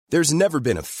There's never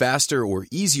been a faster or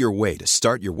easier way to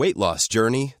start your weight loss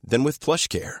journey than with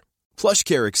PlushCare.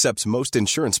 PlushCare accepts most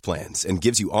insurance plans and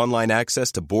gives you online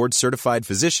access to board-certified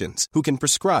physicians who can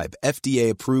prescribe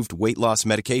FDA-approved weight loss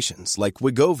medications like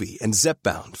Wegovy and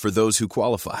Zepbound for those who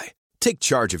qualify. Take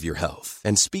charge of your health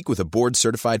and speak with a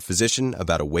board-certified physician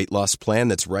about a weight loss plan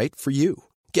that's right for you.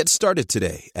 Get started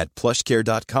today at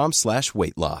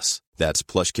plushcare.com/weight loss. That's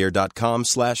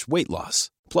plushcare.com/weight loss.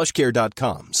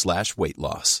 plushcare.com/weight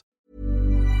loss.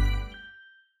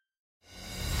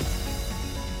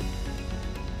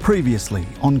 Previously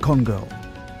on Con Girl.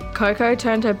 Coco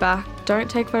turned her back. Don't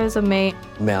take photos of me.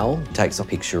 Mel takes a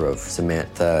picture of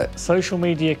Samantha. Social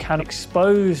media can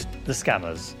expose the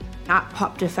scammers. Up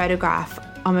popped a photograph.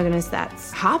 Oh my goodness,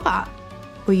 that's Harper.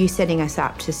 Were you setting us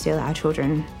up to steal our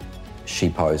children? She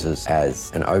poses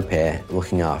as an au pair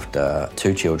looking after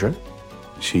 2 children.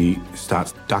 She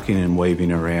starts ducking and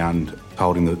weaving around,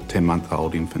 holding the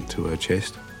 10-month-old infant to her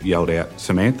chest. Yelled out,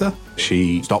 "Samantha."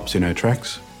 She stops in her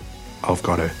tracks. "I've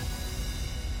got her."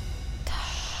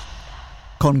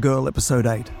 Con Girl Episode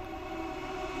 8.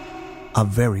 A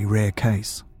very rare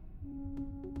case.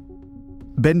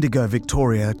 Bendigo,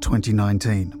 Victoria,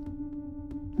 2019.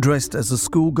 Dressed as a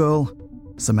schoolgirl,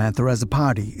 Samantha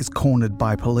Azzopardi is cornered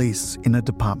by police in a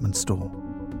department store.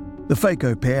 The fake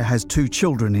au pair has 2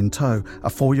 children in tow, a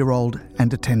 4-year-old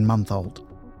and a 10-month-old.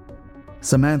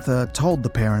 Samantha told the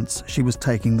parents she was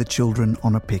taking the children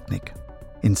on a picnic.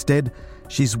 Instead,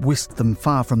 she's whisked them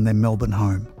far from their Melbourne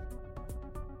home.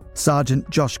 Sergeant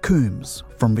Josh Coombs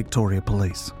from Victoria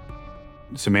Police.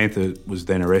 Samantha was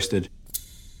then arrested.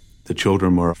 The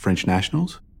children were French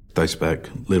nationals. They spoke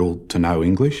little to no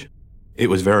English. It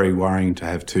was very worrying to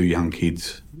have 2 young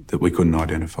kids that we couldn't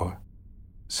identify.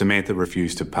 Samantha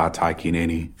refused to partake in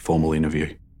any formal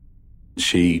interview.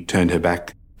 She turned her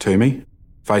back to me,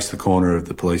 faced the corner of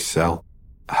the police cell,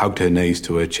 hugged her knees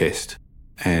to her chest,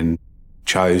 and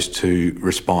chose to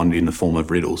respond in the form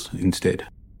of riddles instead.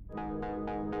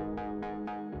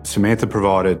 Samantha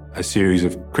provided a series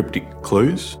of cryptic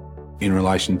clues in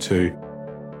relation to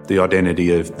the identity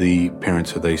of the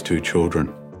parents of these 2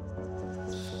 children.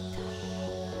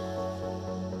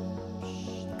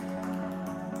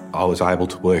 I was able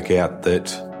to work out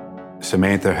that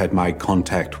Samantha had made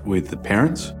contact with the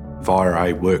parents via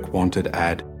a work wanted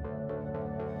ad.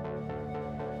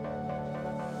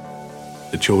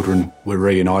 The children were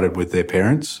reunited with their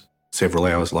parents several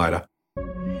hours later.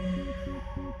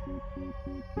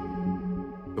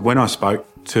 When I spoke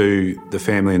to the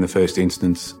family in the first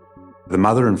instance, the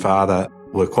mother and father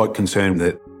were quite concerned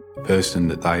that the person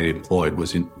that they had employed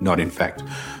was not in fact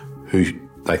who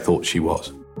they thought she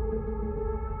was.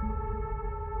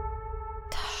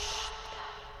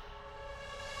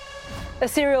 A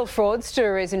serial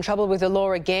fraudster is in trouble with the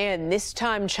law again, this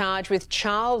time charged with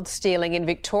child stealing in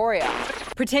Victoria.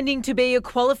 Pretending to be a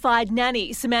qualified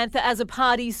nanny, Samantha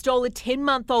Azzopardi stole a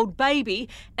 10-month-old baby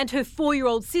and her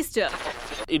 4-year-old sister.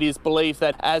 It is believed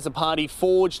that Azzopardi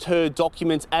forged her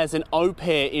documents as an au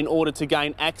pair in order to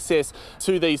gain access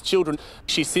to these children.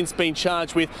 She's since been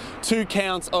charged with 2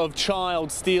 counts of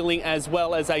child stealing as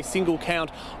well as a single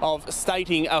count of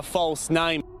stating a false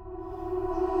name.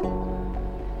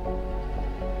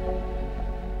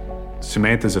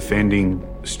 Samantha's offending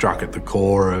struck at the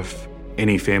core of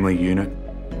any family unit.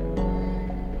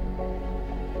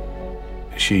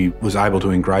 She was able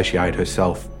to ingratiate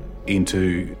herself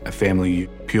into a family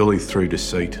purely through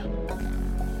deceit.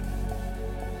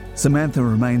 Samantha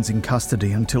remains in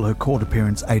custody until her court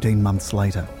appearance 18 months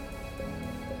later.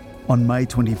 On May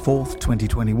 24th,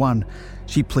 2021,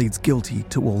 she pleads guilty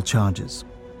to all charges.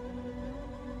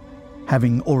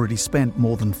 Having already spent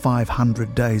more than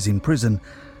 500 days in prison,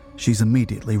 she's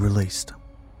immediately released.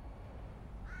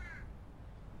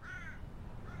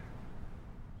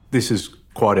 This is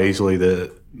quite easily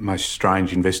the most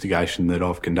strange investigation that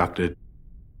I've conducted.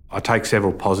 I take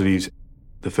several positives,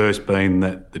 the first being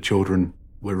that the children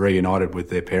were reunited with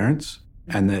their parents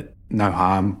and that no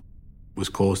harm was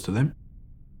caused to them.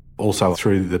 Also,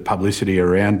 through the publicity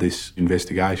around this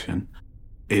investigation,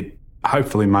 it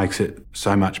hopefully makes it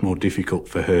so much more difficult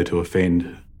for her to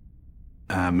offend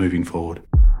moving forward.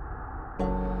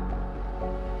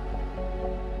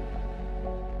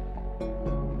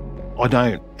 I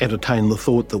don't entertain the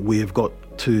thought that we have got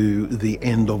to the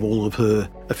end of all of her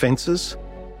offences.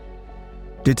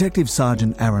 Detective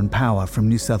Sergeant Aaron Power from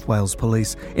New South Wales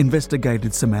Police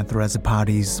investigated Samantha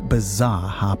Azzopardi's bizarre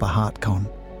Harper HeartCon.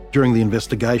 During the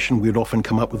investigation, we'd often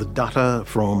come up with data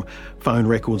from phone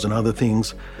records and other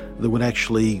things that would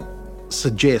actually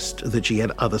suggest that she had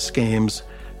other scams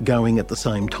going at the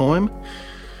same time.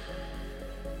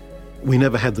 We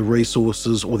never had the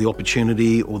resources or the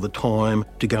opportunity or the time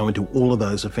to go into all of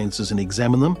those offences and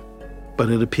examine them, but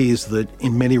it appears that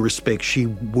in many respects she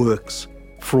works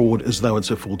fraud as though it's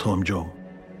her full-time job.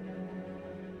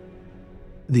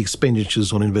 The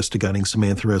expenditures on investigating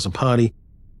Samantha as a party,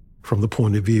 from the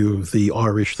point of view of the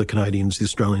Irish, the Canadians, the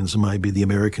Australians and maybe the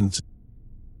Americans,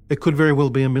 it could very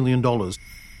well be $1 million.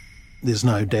 There's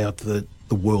no doubt that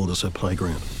the world is her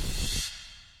playground.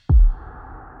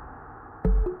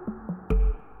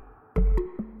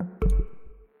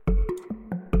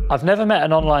 I've never met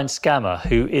an online scammer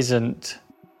who isn't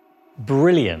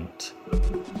brilliant.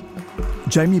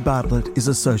 Jamie Bartlett is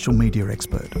a social media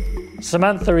expert.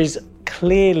 Samantha is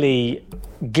clearly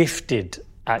gifted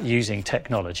at using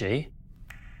technology.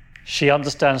 She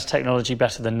understands technology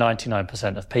better than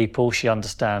 99% of people. She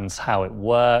understands how it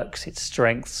works, its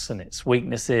strengths and its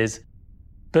weaknesses.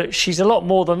 But she's a lot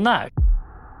more than that.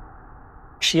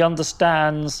 She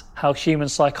understands how human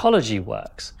psychology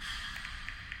works.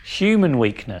 Human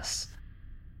weakness,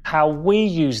 how we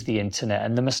use the internet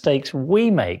and the mistakes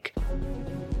we make.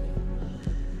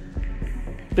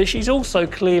 But she's also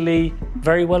clearly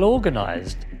very well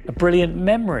organised, a brilliant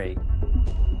memory,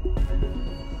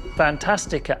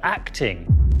 fantastic at acting,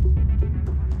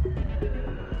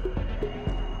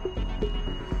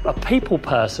 a people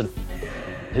person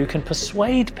who can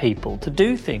persuade people to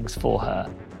do things for her.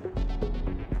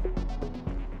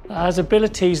 Has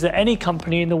abilities that any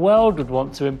company in the world would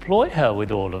want to employ her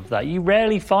with all of that. You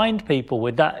rarely find people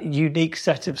with that unique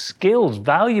set of skills,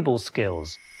 valuable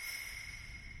skills.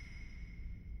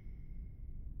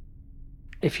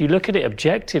 If you look at it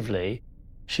objectively,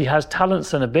 she has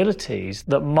talents and abilities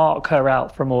that mark her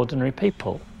out from ordinary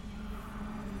people.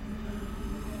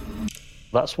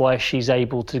 That's why she's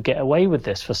able to get away with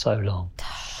this for so long.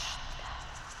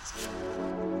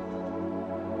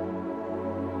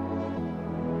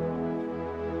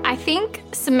 I think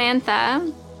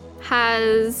Samantha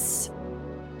has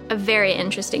a very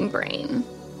interesting brain.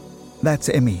 That's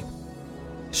Emmy.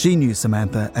 She knew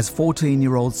Samantha as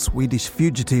 14-year-old Swedish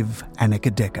fugitive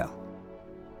Annika Decker.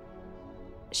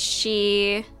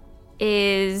 She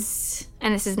is,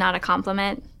 and this is not a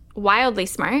compliment, wildly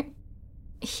smart.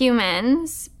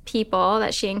 Humans, people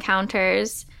that she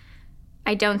encounters,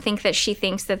 I don't think that she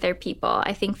thinks that they're people.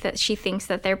 I think that she thinks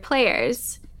that they're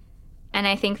players. And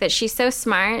I think that she's so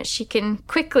smart, she can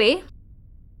quickly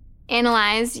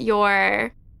analyze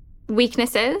your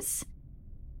weaknesses.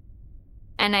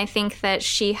 And I think that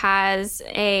she has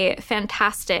a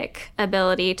fantastic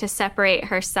ability to separate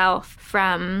herself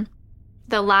from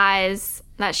the lies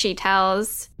that she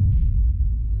tells.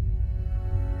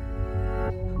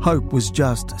 Hope was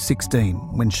just 16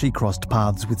 when she crossed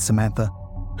paths with Samantha,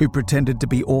 who pretended to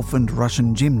be orphaned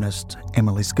Russian gymnast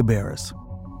Emily Skaberis.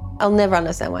 I'll never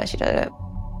understand why she did it.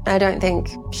 I don't think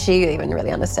she even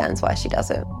really understands why she does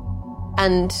it.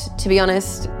 And to be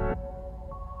honest,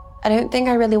 I don't think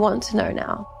I really want to know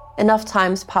now. Enough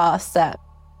time's passed that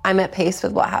I'm at peace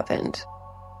with what happened.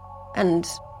 And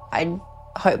I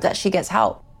hope that she gets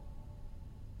help.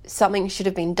 Something should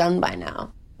have been done by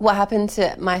now. What happened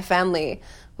to my family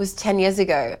was 10 years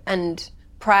ago, and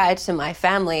prior to my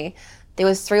family, there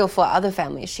was 3 or 4 other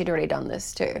families she'd already done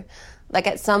this to. Like,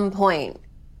 at some point,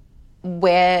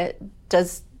 where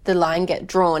does the line get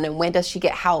drawn and where does she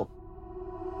get help?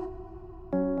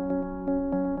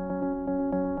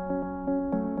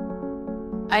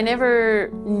 I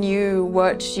never knew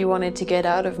what she wanted to get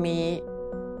out of me.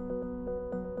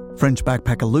 French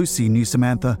backpacker Lucy knew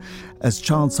Samantha as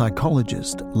child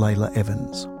psychologist Layla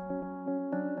Evans.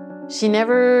 She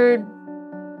never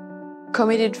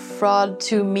committed fraud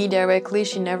to me directly.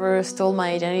 She never stole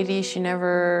my identity. She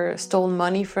never stole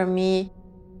money from me.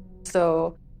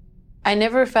 So I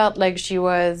never felt like she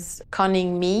was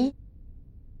conning me.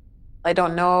 I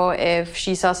don't know if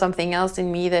she saw something else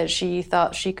in me that she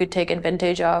thought she could take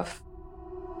advantage of.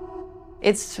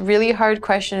 It's really hard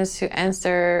questions to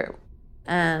answer,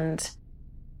 and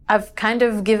I've kind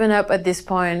of given up at this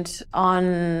point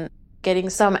on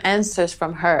getting some answers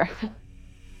from her.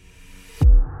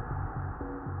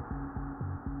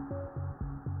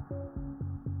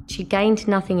 She gained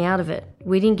nothing out of it.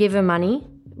 We didn't give her money.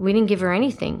 We didn't give her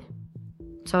anything.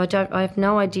 So I have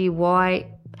no idea why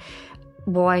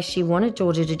she wanted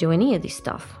Georgia to do any of this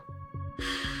stuff.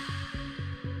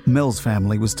 Mel's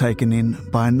family was taken in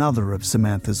by another of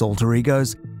Samantha's alter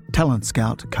egos, talent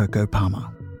scout Coco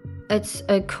Palmer. It's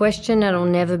a question that'll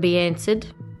never be answered,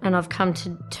 and I've come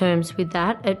to terms with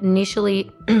that.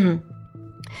 Initially,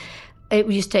 it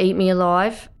used to eat me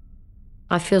alive.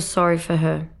 I feel sorry for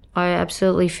her. I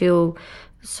absolutely feel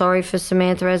sorry for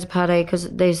Samantha Azzopardi because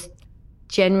there's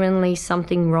genuinely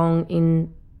something wrong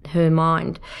in her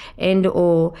mind, and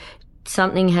or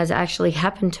something has actually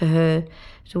happened to her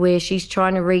to where she's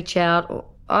trying to reach out.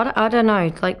 I don't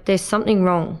know, like there's something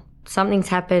wrong. Something's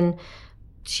happened.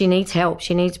 She needs help.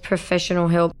 She needs professional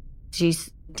help.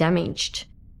 She's damaged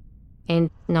and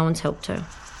no one's helped her.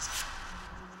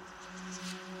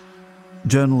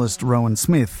 Journalist Rowan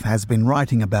Smith has been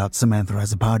writing about Samantha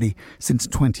Azzopardi since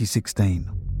 2016.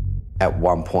 At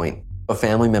one point, a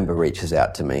family member reaches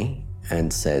out to me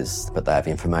and says that they have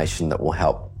information that will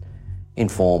help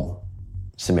inform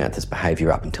Samantha's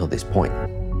behaviour up until this point.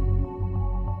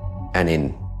 And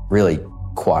in really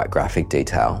quite graphic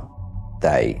detail,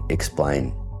 they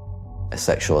explain a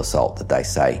sexual assault that they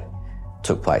say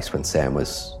took place when Sam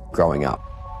was growing up.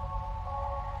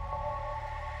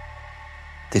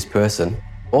 This person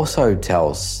also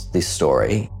tells this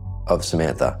story of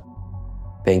Samantha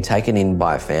being taken in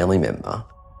by a family member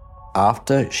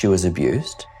after she was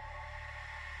abused.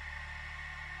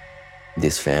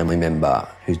 This family member,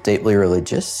 who's deeply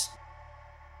religious,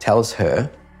 tells her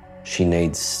she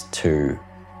needs to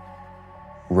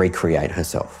recreate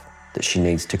herself, that she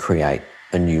needs to create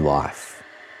a new life,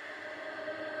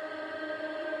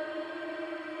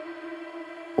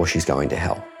 or she's going to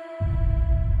hell.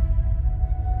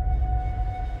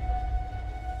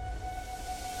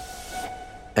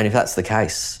 And if that's the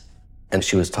case, and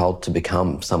she was told to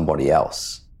become somebody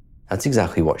else, that's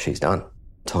exactly what she's done,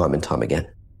 time and time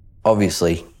again.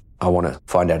 Obviously, I want to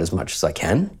find out as much as I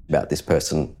can about this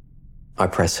person. I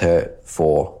press her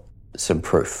for some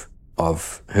proof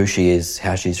of who she is,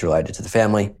 how she's related to the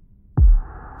family,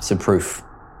 some proof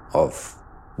of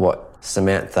what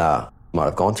Samantha might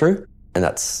have gone through, and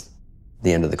that's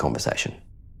the end of the conversation.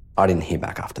 I didn't hear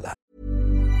back after that.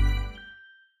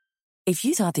 If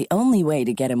you thought the only way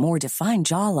to get a more defined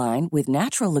jawline with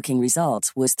natural-looking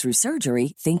results was through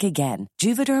surgery, think again.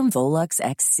 Juvederm Volux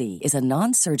XC is a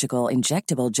non-surgical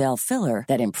injectable gel filler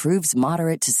that improves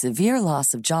moderate to severe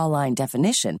loss of jawline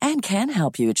definition and can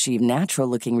help you achieve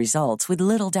natural-looking results with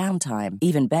little downtime.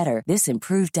 Even better, this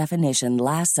improved definition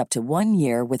lasts up to 1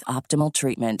 year with optimal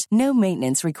treatment. No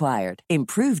maintenance required.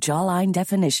 Improve jawline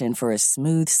definition for a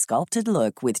smooth, sculpted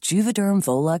look with Juvederm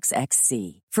Volux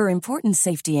XC. For important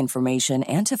safety information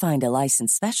and to find a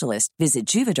licensed specialist, visit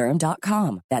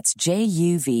Juvederm.com. That's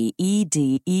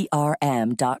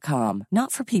Juvederm.com.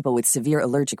 Not for people with severe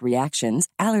allergic reactions,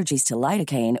 allergies to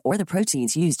lidocaine, or the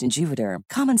proteins used in Juvederm.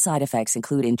 Common side effects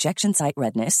include injection site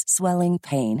redness, swelling,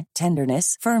 pain,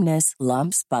 tenderness, firmness,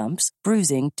 lumps, bumps,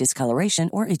 bruising, discoloration,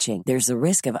 or itching. There's a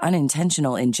risk of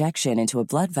unintentional injection into a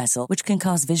blood vessel, which can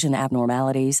cause vision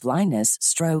abnormalities, blindness,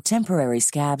 stroke, temporary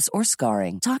scabs, or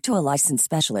scarring. Talk to a licensed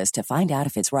specialist to find out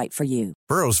if it's right for you.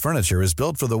 Burrow's furniture is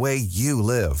built for the way you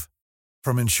live.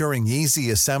 From ensuring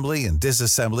easy assembly and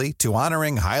disassembly to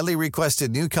honoring highly requested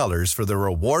new colors for their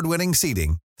award-winning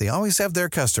seating, they always have their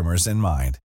customers in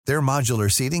mind. Their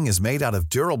modular seating is made out of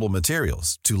durable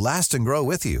materials to last and grow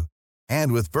with you.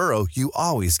 And with Burrow, you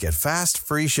always get fast,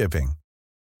 free shipping.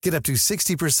 Get up to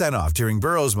 60% off during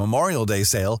Burrow's Memorial Day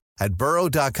sale at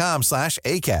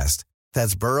burrow.com/ACAST.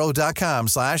 That's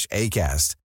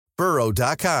burrow.com/ACAST.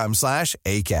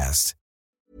 burrow.com/ACAST.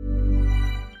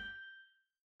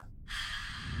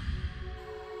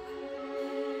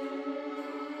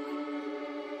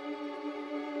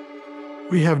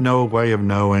 We have no way of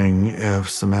knowing if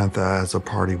Samantha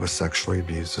Azzopardi was sexually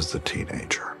abused as a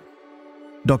teenager.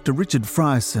 Dr. Richard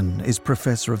Frierson is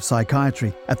Professor of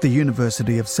Psychiatry at the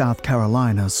University of South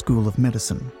Carolina School of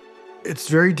Medicine. It's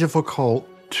very difficult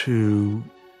to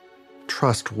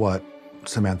trust what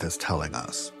Samantha's telling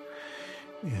us.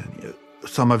 And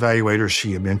some evaluators,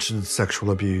 she mentions sexual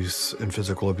abuse and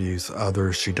physical abuse.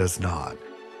 Others, she does not.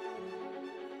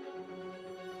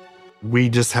 We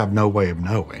just have no way of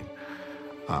knowing,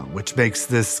 which makes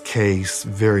this case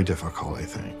very difficult, I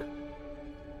think.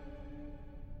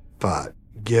 But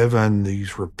given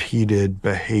these repeated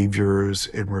behaviors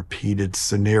and repeated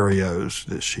scenarios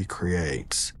that she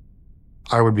creates,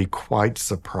 I would be quite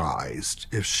surprised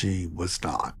if she was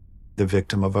not the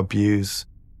victim of abuse.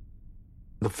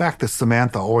 The fact that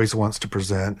Samantha always wants to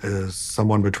present as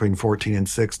someone between 14 and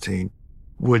 16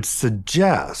 would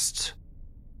suggest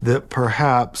that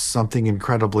perhaps something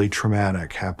incredibly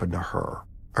traumatic happened to her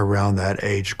around that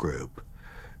age group,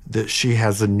 that she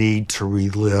has a need to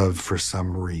relive for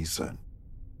some reason.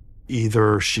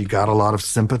 Either she got a lot of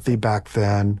sympathy back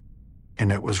then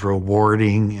and it was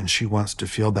rewarding and she wants to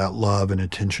feel that love and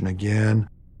attention again,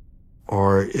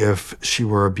 or if she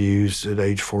were abused at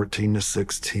age 14 to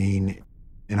 16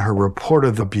 and her report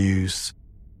of abuse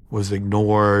was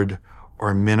ignored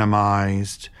or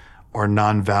minimized or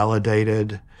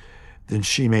non-validated, then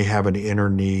she may have an inner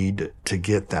need to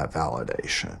get that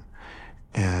validation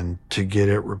and to get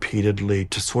it repeatedly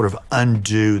to sort of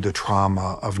undo the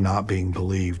trauma of not being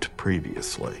believed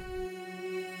previously.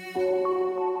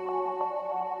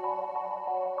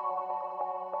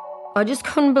 I just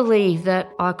couldn't believe that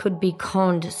I could be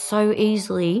conned so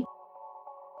easily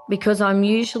because I'm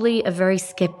usually a very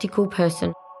skeptical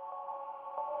person.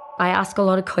 I ask a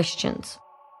lot of questions.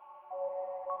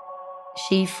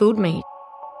 She fooled me,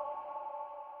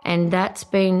 and that's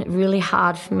been really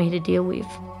hard for me to deal with.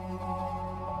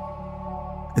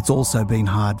 It's also been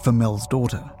hard for Mel's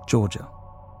daughter, Georgia.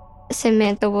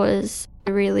 Samantha was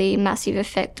a really massive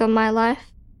effect on my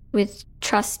life with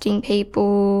trusting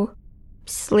people,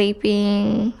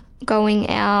 sleeping, going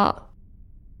out.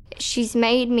 She's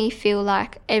made me feel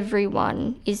like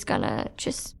everyone is gonna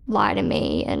just lie to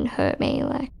me and hurt me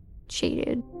like she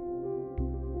did.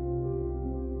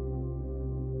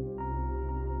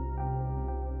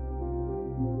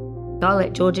 I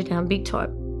let Georgia down big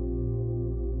time.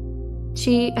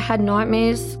 She had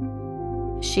nightmares.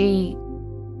 She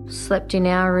slept in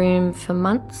our room for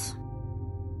months.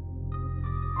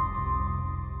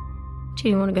 She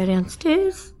didn't want to go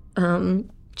downstairs.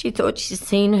 She thought she'd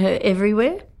seen her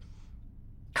everywhere.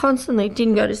 Constantly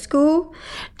didn't go to school,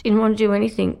 didn't want to do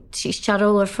anything. She shut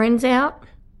all her friends out.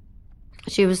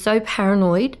 She was so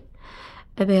paranoid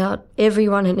about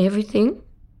everyone and everything.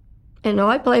 And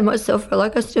I blame myself for it,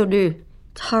 like I still do.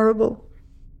 It's horrible.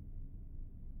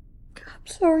 I'm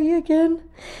sorry again.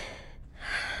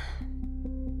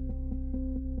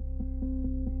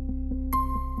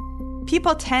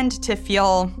 People tend to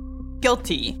feel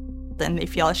guilty. Then they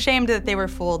feel ashamed that they were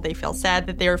fooled. They feel sad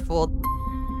that they were fooled.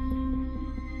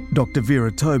 Dr.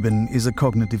 Vera Tobin is a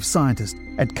cognitive scientist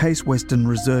at Case Western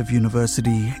Reserve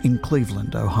University in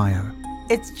Cleveland, Ohio.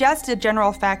 It's just a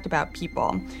general fact about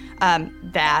people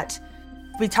that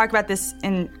we talk about this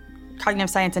in cognitive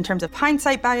science in terms of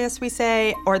hindsight bias, we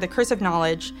say, or the curse of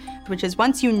knowledge, which is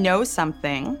once you know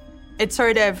something, it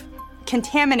sort of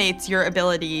contaminates your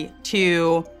ability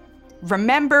to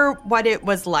remember what it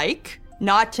was like,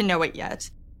 not to know it yet.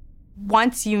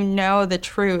 Once you know the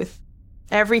truth,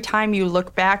 every time you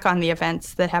look back on the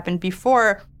events that happened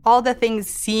before, all the things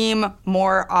seem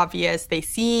more obvious. They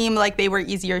seem like they were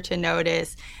easier to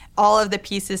notice. All of the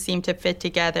pieces seem to fit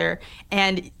together,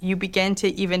 and you begin to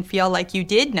even feel like you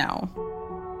did know.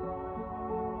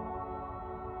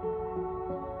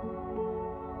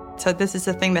 So this is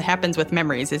the thing that happens with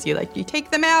memories, is you take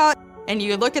them out and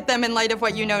you look at them in light of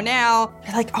what you know now.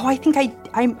 You're like, oh, I think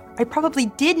I probably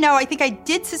did know. I think I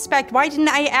did suspect. Why didn't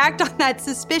I act on that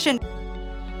suspicion?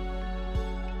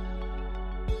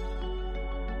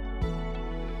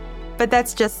 But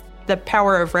that's just the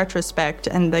power of retrospect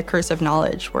and the curse of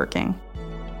knowledge working.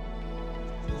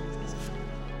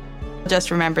 Just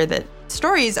remember that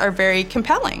stories are very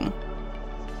compelling.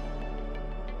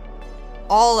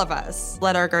 All of us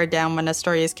let our guard down when a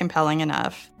story is compelling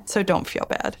enough, so don't feel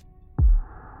bad.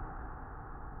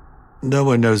 No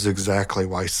one knows exactly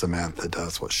why Samantha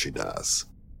does what she does.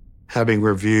 Having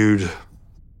reviewed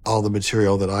all the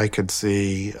material that I could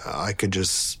see, I could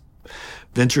just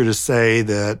venture to say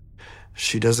that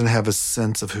she doesn't have a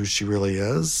sense of who she really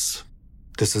is.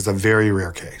 This is a very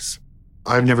rare case.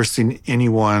 I've never seen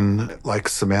anyone like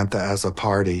Samantha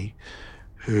Azzopardi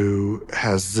who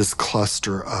has this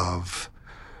cluster of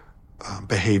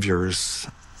behaviors.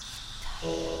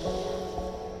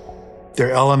 There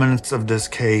are elements of this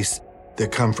case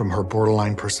that come from her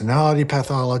borderline personality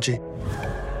pathology.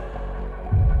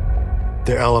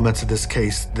 There are elements of this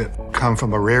case that come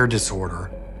from a rare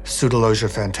disorder, pseudologia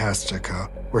fantastica,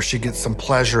 where she gets some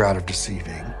pleasure out of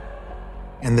deceiving.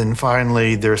 And then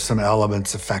finally, there's some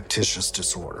elements of factitious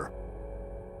disorder.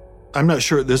 I'm not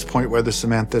sure at this point whether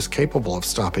Samantha is capable of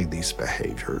stopping these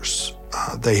behaviors.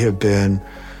 They have been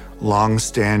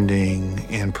long-standing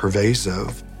and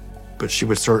pervasive, but she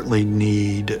would certainly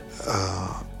need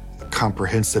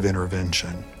comprehensive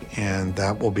intervention, and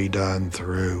that will be done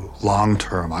through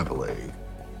long-term, I believe,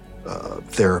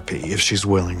 therapy if she's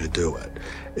willing to do it.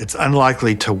 It's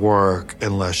unlikely to work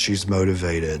unless she's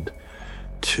motivated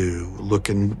to look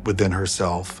within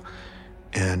herself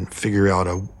and figure out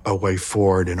a way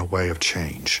forward and a way of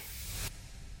change.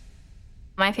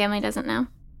 My family doesn't know.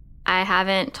 I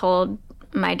haven't told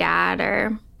my dad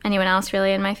or anyone else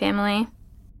really in my family.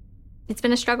 It's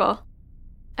been a struggle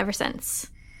ever since.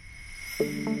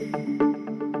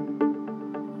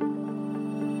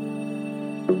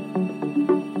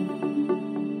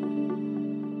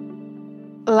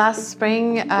 Last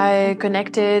spring, I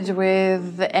connected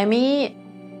with Emmy.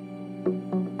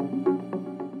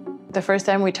 The first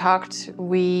time we talked,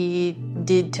 we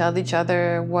did tell each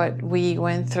other what we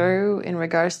went through in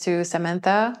regards to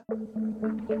Samantha.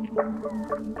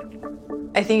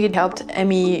 I think it helped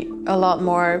Emmy a lot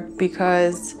more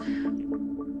because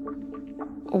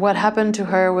what happened to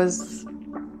her was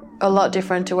a lot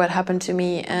different to what happened to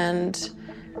me, and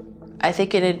I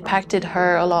think it impacted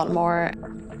her a lot more.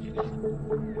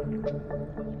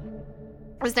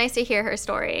 It was nice to hear her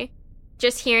story.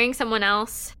 Just hearing someone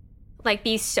else like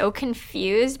be so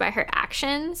confused by her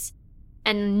actions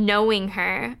and knowing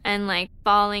her and like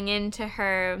falling into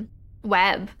her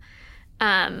web.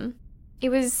 It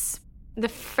was the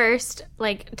first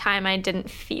like time I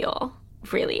didn't feel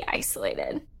really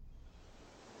isolated.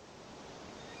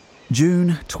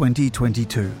 June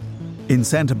 2022. In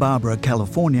Santa Barbara,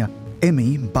 California,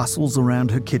 Emmy bustles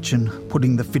around her kitchen,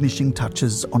 putting the finishing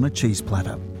touches on a cheese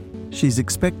platter. She's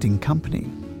expecting company.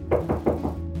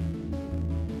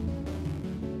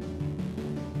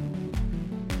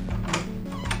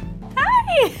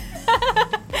 Hi!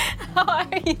 How are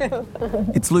you?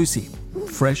 It's Lucy,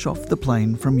 fresh off the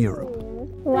plane from Europe.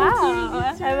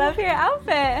 Wow, I love your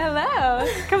outfit. Hello.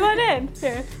 Come on in.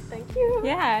 Here. Thank you.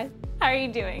 Yeah. How are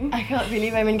you doing? I can't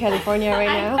believe I'm in California right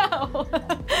now. I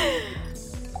know.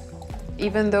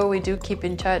 Even though we do keep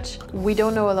in touch, we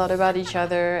don't know a lot about each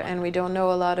other, and we don't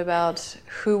know a lot about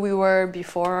who we were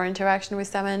before our interaction with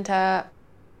Samantha.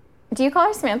 Do you call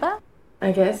her Samantha?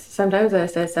 I guess. Sometimes I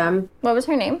say Sam. What was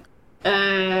her name?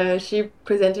 She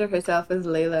presented herself as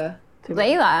Layla.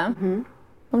 Layla? Mm-hmm.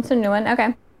 That's a new one.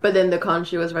 Okay. But then the con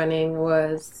she was running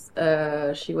was,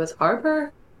 she was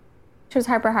Harper. She was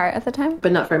Harper Hart at the time?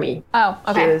 But not for me. Oh,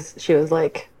 okay. She was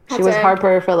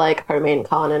Harper for like her main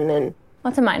con, and then...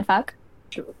 What's a mindfuck?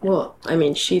 Well, I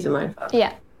mean, she's a mindfuck.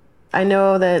 Yeah. I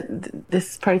know that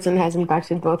this person has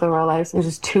impacted both of our lives in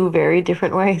just two very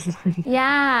different ways.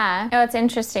 Yeah. Oh, it's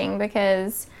interesting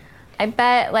because I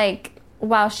bet like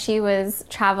while she was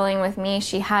traveling with me,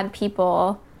 she had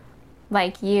people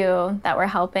like you that were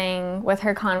helping with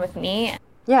her con with me.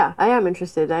 Yeah, I am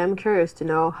interested. I am curious to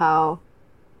know how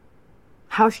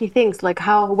she thinks, like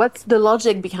what's the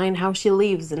logic behind how she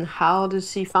lives and how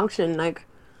does she function, like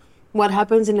what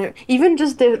happens in her, even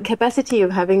just the capacity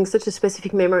of having such a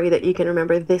specific memory that you can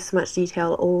remember this much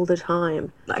detail all the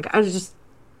time. Like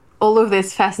all of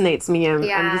this fascinates me. I'm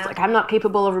just like, I'm not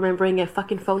capable of remembering a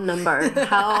fucking phone number.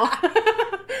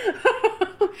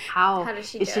 How does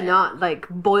she is she not like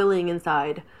boiling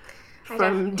inside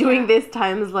from doing this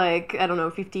times like, I don't know,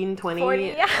 15, 20? 40,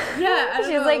 yeah. Yeah,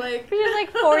 She's like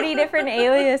 40 different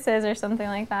aliases or something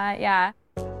like that. Yeah.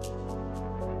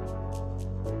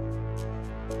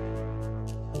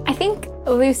 I think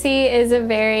Lucy is a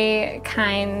very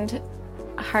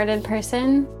kind-hearted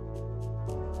person.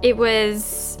 It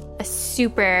was a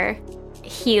super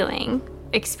healing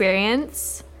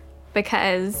experience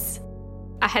because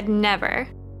I had never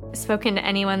spoken to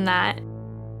anyone that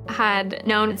had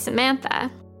known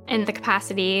Samantha in the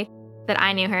capacity that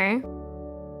I knew her.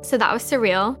 So that was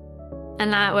surreal.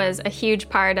 And that was a huge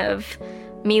part of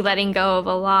me letting go of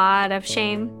a lot of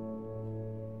shame.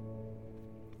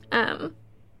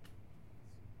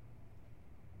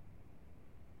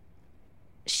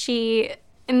 She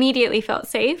immediately felt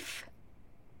safe.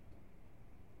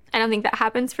 I don't think that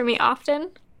happens for me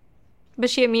often, but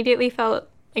she immediately felt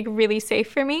like really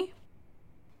safe for me.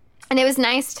 And it was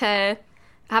nice to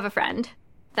have a friend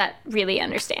that really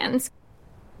understands.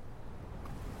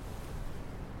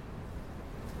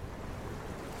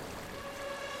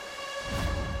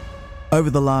 Over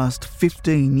the last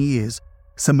 15 years,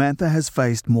 Samantha has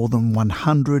faced more than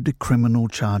 100 criminal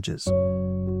charges.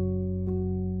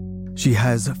 She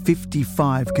has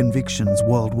 55 convictions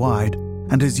worldwide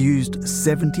and has used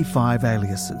 75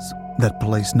 aliases that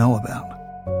police know about.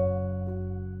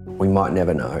 We might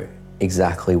never know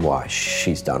exactly why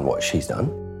she's done what she's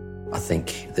done. I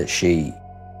think that she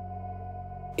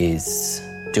is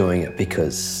doing it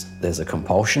because there's a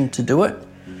compulsion to do it,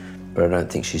 but I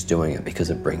don't think she's doing it because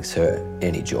it brings her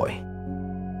any joy.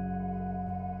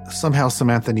 Somehow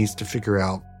Samantha needs to figure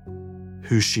out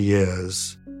who she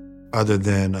is, other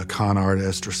than a con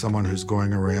artist or someone who's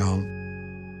going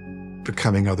around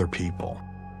becoming other people.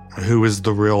 Who is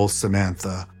the real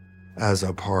Samantha as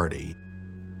a party?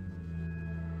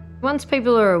 Once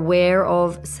people are aware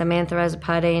of Samantha as a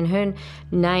party and her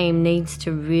name needs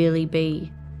to really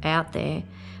be out there,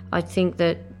 I think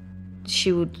that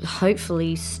she would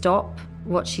hopefully stop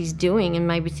what she's doing and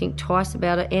maybe think twice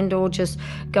about it and or just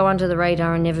go under the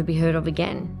radar and never be heard of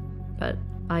again. But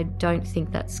I don't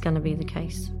think that's going to be the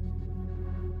case.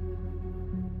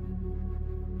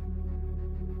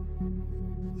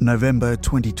 November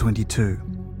 2022.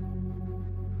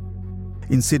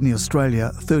 In Sydney, Australia,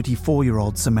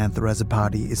 34-year-old Samantha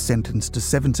Azzopardi is sentenced to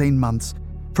 17 months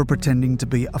for pretending to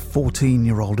be a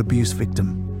 14-year-old abuse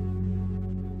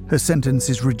victim. Her sentence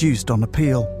is reduced on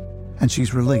appeal, and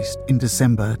she's released in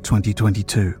December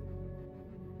 2022.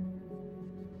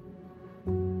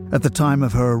 At the time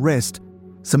of her arrest,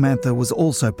 Samantha was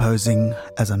also posing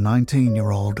as a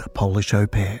 19-year-old Polish au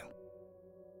pair.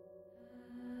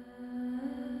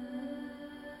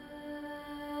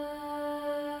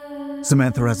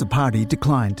 Samantha Azzopardi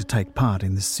declined to take part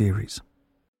in this series.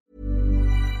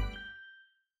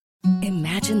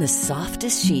 Imagine the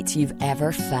softest sheets you've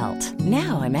ever felt.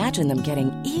 Now imagine them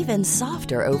getting even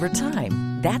softer over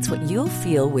time. That's what you'll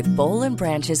feel with Boll &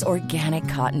 Branch's organic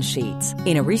cotton sheets.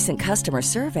 In a recent customer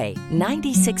survey,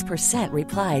 96%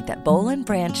 replied that Boll &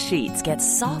 Branch sheets get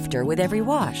softer with every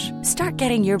wash. Start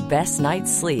getting your best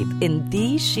night's sleep in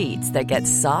these sheets that get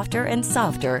softer and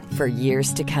softer for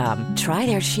years to come. Try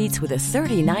their sheets with a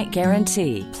 30-night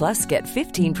guarantee. Plus, get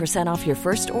 15% off your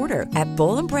first order at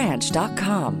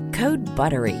bollandbranch.com. Code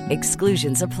BUTTERY.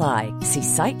 Exclusions apply. See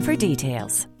site for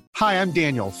details. Hi, I'm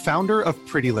Daniel, founder of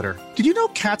Pretty Litter. Did you know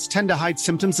cats tend to hide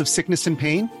symptoms of sickness and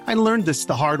pain? I learned this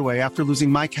the hard way after losing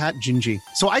my cat, Gingy.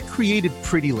 So I created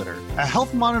Pretty Litter, a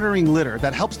health monitoring litter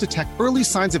that helps detect early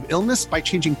signs of illness by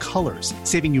changing colors,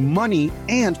 saving you money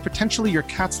and potentially your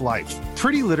cat's life.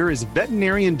 Pretty Litter is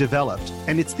veterinarian developed,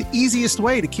 and it's the easiest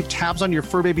way to keep tabs on your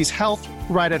fur baby's health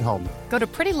right at home. Go to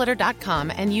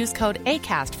prettylitter.com and use code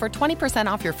ACAST for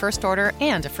 20% off your first order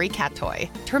and a free cat toy.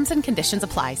 Terms and conditions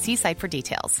apply. See site for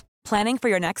details. Planning for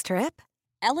your next trip?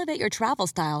 Elevate your travel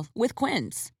style with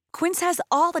Quince. Quince has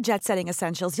all the jet-setting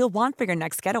essentials you'll want for your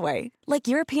next getaway, like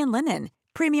European linen,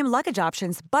 premium luggage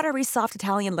options, buttery soft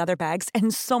Italian leather bags,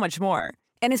 and so much more.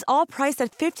 And is all priced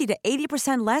at 50 to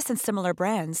 80% less than similar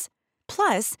brands.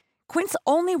 Plus, Quince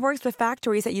only works with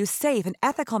factories that use safe and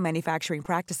ethical manufacturing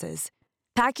practices.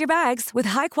 Pack your bags with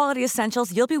high-quality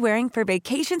essentials you'll be wearing for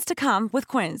vacations to come with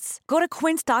Quince. Go to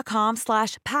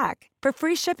quince.com/pack for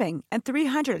free shipping and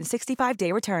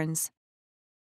 365-day returns.